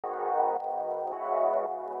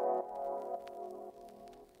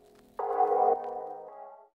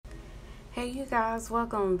Hey you guys,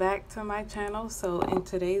 welcome back to my channel. So in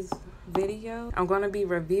today's video, I'm going to be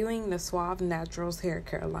reviewing the Suave Natural's hair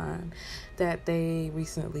care line that they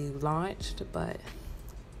recently launched, but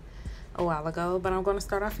a while ago. But I'm going to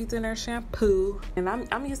start off using their shampoo, and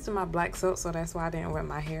I'm used to my black soap, so that's why I didn't wet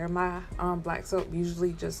my hair. My black soap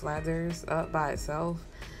usually just lathers up by itself,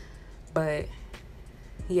 but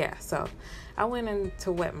yeah, so I went in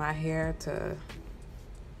to wet my hair to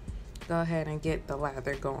go ahead and get the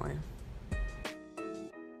lather going.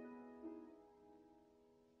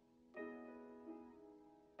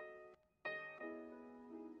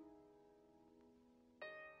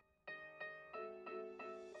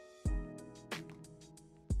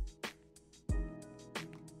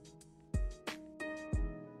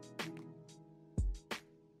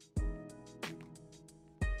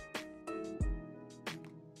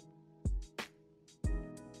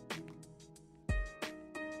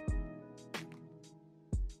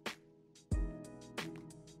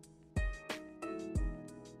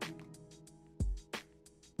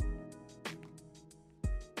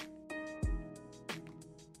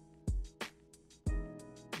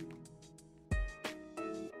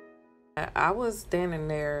 I was standing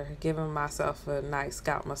there giving myself a nice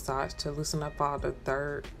scalp massage to loosen up all the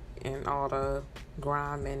dirt and all the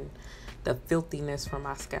grime and the filthiness from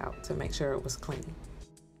my scalp to make sure it was clean.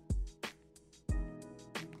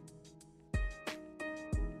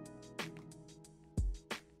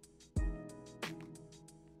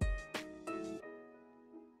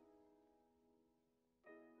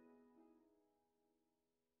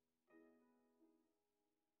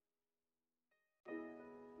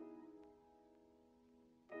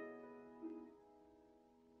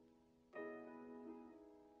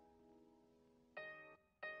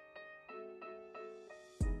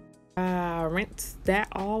 I rinsed that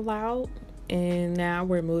all out, and now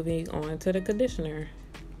we're moving on to the conditioner.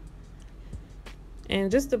 And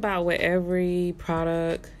just about with every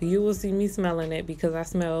product, you will see me smelling it because I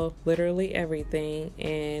smell literally everything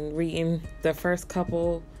and reading the first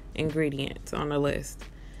couple ingredients on the list.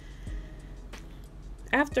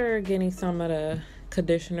 After getting some of the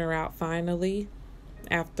conditioner out finally,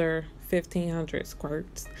 after 1,500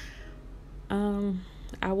 squirts,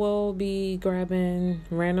 I will be grabbing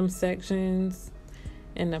random sections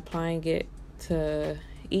and applying it to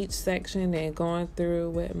each section and going through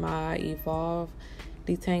with my Evolve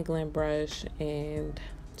detangling brush and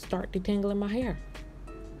start detangling my hair.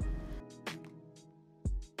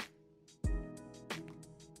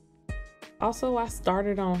 Also, I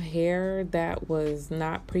started on hair that was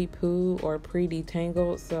not pre-poo or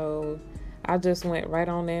pre-detangled, so I just went right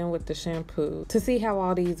on in with the shampoo to see how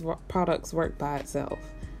all these products work by itself.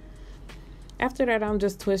 After that, I'm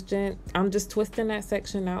just twisting that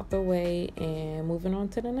section out the way and moving on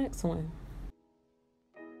to the next one.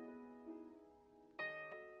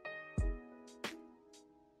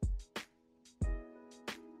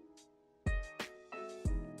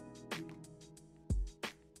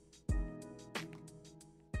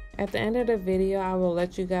 At the end of the video, I will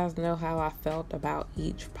let you guys know how I felt about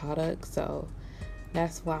each product, so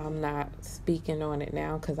that's why I'm not speaking on it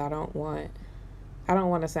now, because I don't want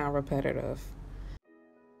to sound repetitive.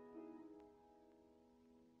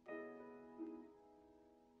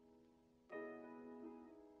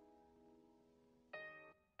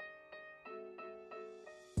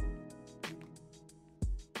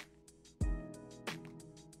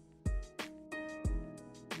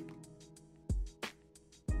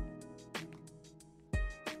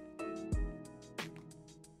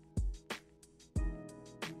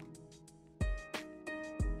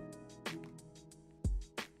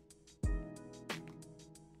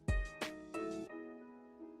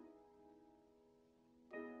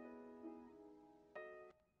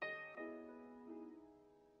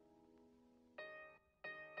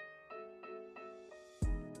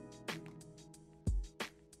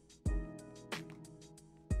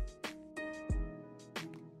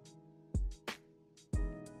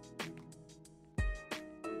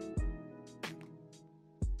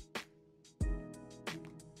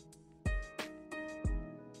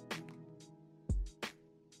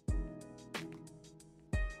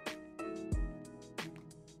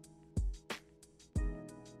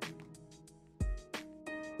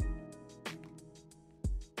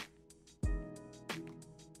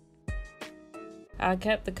 I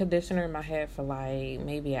kept the conditioner in my head for like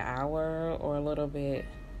maybe an hour or a little bit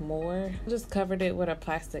more. Just covered it with a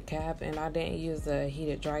plastic cap, and I didn't use a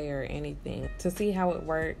heated dryer or anything to see how it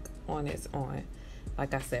worked on its own,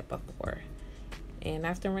 like I said before. And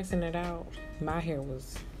after rinsing it out, my hair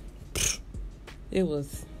was it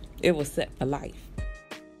was set for life.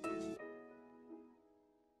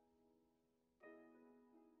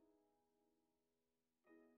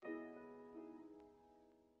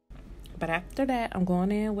 But after that, I'm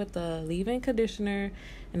going in with the leave-in conditioner,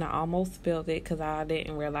 and I almost spilled it because I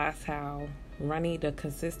didn't realize how runny the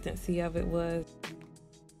consistency of it was.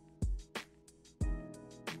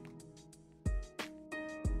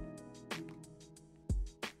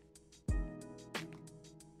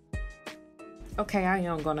 Okay, I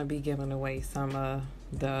am going to be giving away some of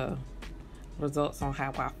the results on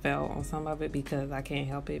how I felt on some of it because I can't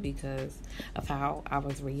help it because of how I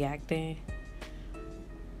was reacting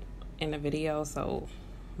in the video, so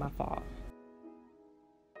my fault.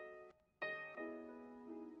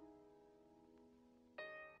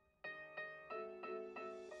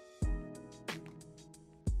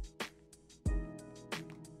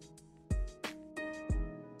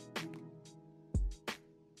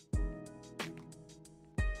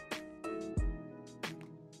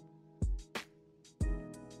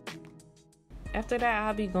 After that,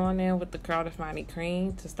 I'll be going in with the Curl Defining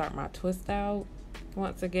Cream to start my twist out.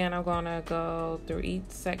 Once again, I'm gonna go through each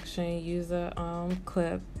section, use a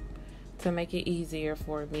clip to make it easier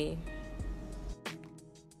for me.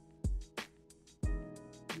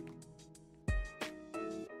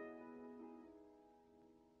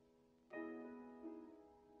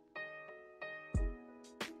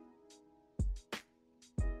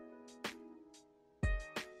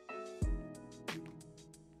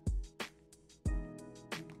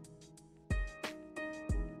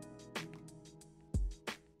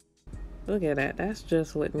 Look at that. That's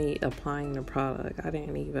just with me applying the product. I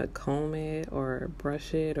didn't even comb it or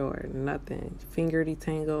brush it or nothing. Finger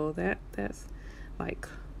detangle. That's like,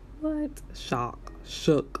 what?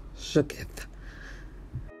 Shooketh.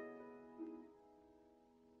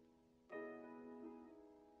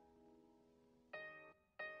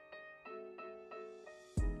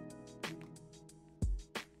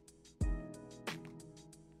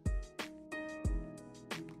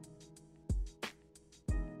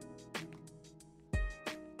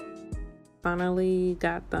 Finally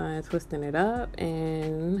got done twisting it up,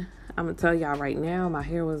 and I'm gonna tell y'all right now, my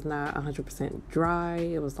hair was not 100% dry.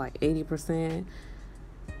 It was like 80%,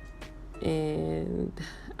 and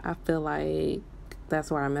I feel like that's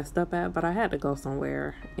where I messed up at, but I had to go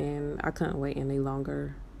somewhere and I couldn't wait any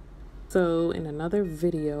longer. So in another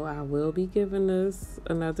video, I will be giving this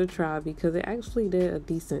another try because it actually did a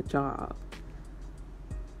decent job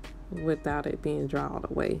without it being dry all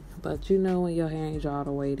the way. But you know, when your hair ain't dry all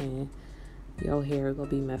the way, then your hair gonna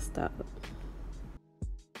be messed up.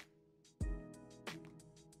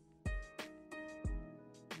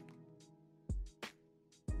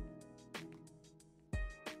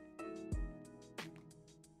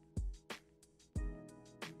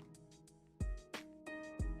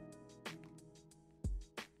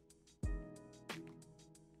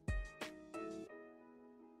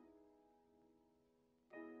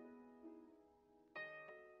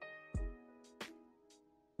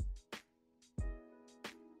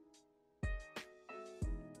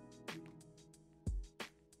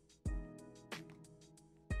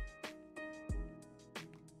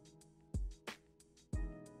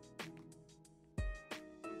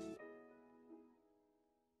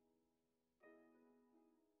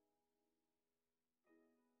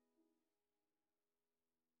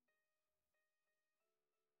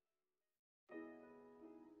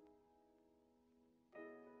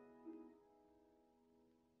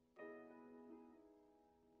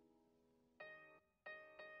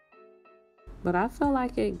 But I feel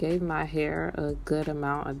like it gave my hair a good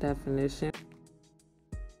amount of definition.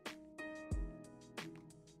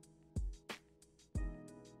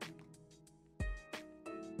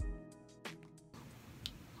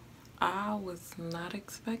 I was not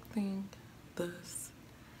expecting this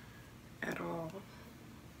at all.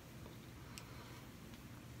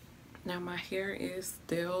 Now my hair is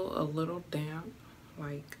still a little damp,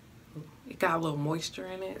 like it got a little moisture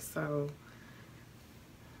in it, so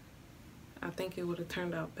I think it would have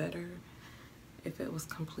turned out better if it was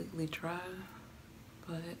completely dry,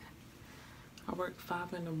 but I work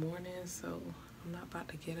 5 in the morning, so I'm not about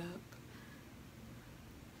to get up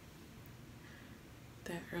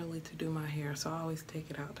that early to do my hair, so I always take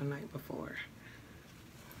it out the night before.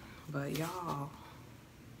 But y'all,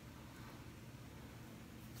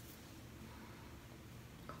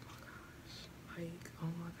 oh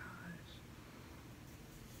my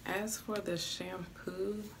gosh. As for the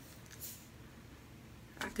shampoo,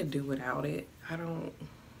 I could do without it. I'm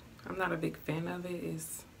not a big fan of it.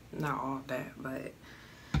 It's not all that, but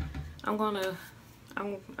I'm gonna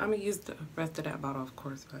use the rest of that bottle, of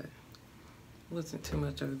course, but wasn't too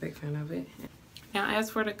much of a big fan of it. Now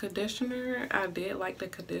as for the conditioner, I did like the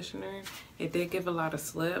conditioner. It did give a lot of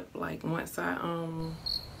slip. Like once I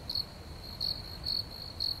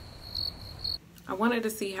I wanted to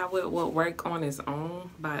see how it would work on its own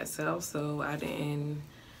by itself, so I didn't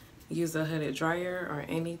use a hooded dryer or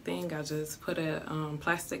anything. I just put a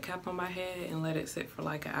plastic cap on my head and let it sit for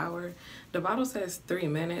like an hour. The bottle says 3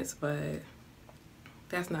 minutes, but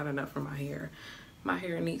that's not enough for my hair. My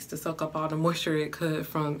hair needs to soak up all the moisture it could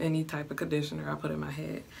from any type of conditioner I put in my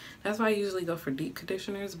head. That's why I usually go for deep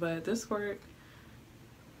conditioners, but this worked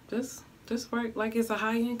like it's a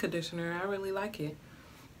high-end conditioner. I really like it.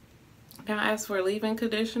 Now, as for leave-in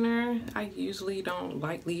conditioner, I usually don't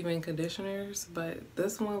like leave-in conditioners, but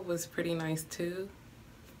this one was pretty nice too.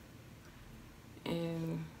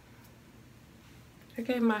 And it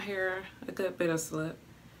gave my hair a good bit of slip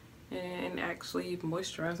and actually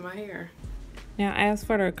moisturized my hair. Now, as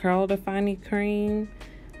for the curl defining cream,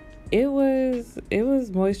 it was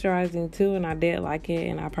moisturizing too, and I did like it,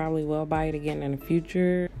 and I probably will buy it again in the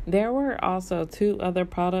future. There were also 2 other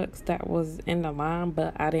products that was in the line,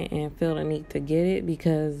 but I didn't feel the need to get it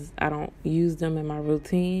because I don't use them in my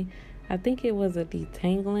routine. I think it was a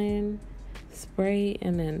detangling spray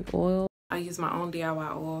and then oil. I use my own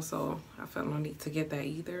DIY oil, so I felt no need to get that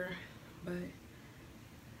either. But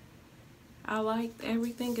I liked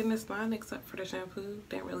everything in this line except for the shampoo.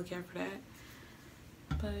 Didn't really care for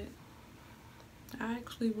that. But I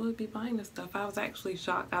actually would be buying this stuff. I was actually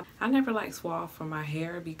shocked. I never liked Suave for my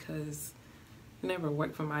hair because it never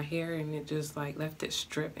worked for my hair, and it just like left it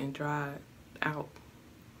strip and dried out.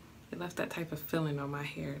 It left that type of feeling on my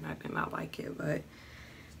hair, and I did not like it. But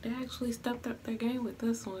they actually stepped up their game with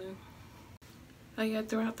this one. Oh yeah,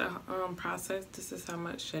 throughout the process, this is how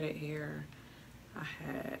much shedded hair I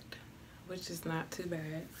had, which is not too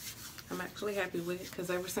bad. I'm actually happy with it because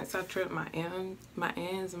ever since I trimmed my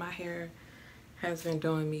ends, my hair has been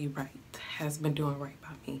doing me right, has been doing right by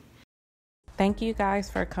me. Thank you guys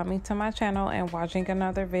for coming to my channel and watching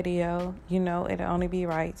another video. You know, it'll only be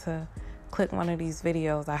right to click one of these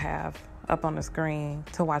videos I have up on the screen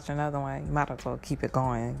to watch another one. You might as well keep it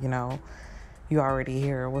going, you know. You already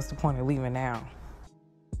here. What's the point of leaving now?